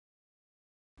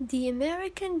The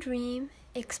American Dream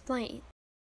Explained.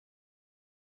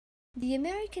 The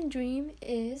American dream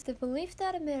is the belief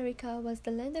that America was the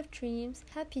land of dreams,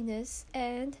 happiness,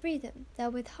 and freedom,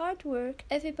 that with hard work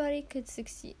everybody could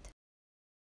succeed.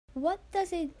 What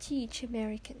does it teach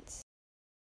Americans?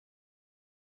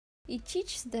 It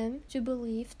teaches them to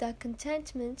believe that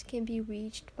contentment can be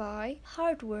reached by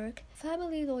hard work,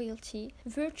 family loyalty,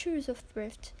 virtues of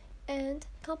thrift, and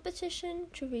competition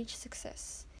to reach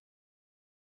success.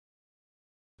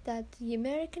 That the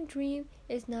American dream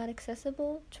is not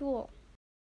accessible to all.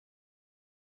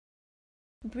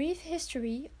 Brief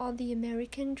history on the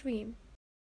American dream.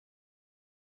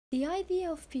 The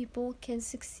idea of people can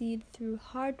succeed through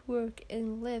hard work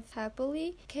and live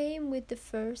happily came with the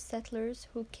first settlers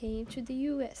who came to the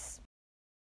U.S.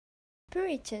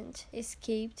 Puritans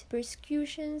escaped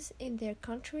persecutions in their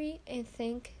country and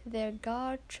thanked their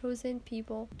God-chosen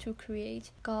people to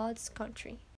create God's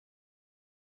country.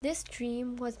 This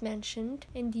dream was mentioned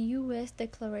in the U.S.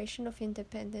 Declaration of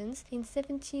Independence in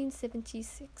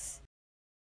 1776.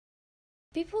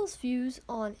 People's views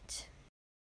on it.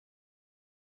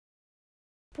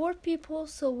 Poor people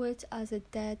saw it as a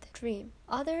dead dream.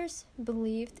 Others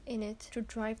believed in it to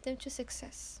drive them to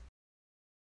success.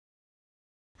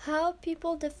 How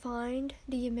people defined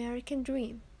the American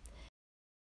dream.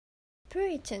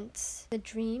 Puritans, the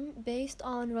dream based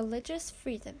on religious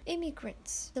freedom.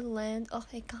 Immigrants, the land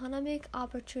of economic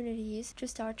opportunities to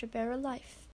start a better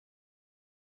life.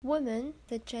 Women,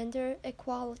 the gender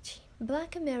equality.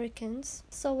 Black Americans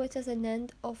saw it as an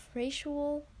end of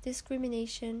racial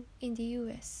discrimination in the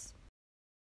U.S.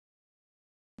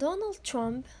 Donald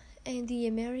Trump and the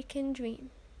American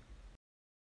dream.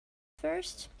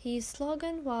 First, his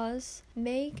slogan was,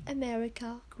 "Make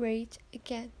America Great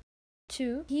Again."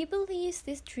 2. He believes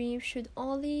this dream should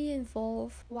only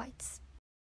involve whites.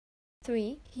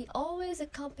 3. He always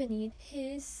accompanied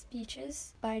his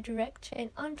speeches by direct and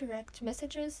indirect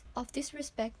messages of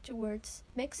disrespect towards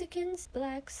Mexicans,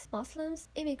 blacks, Muslims,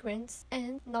 immigrants,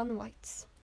 and non-whites.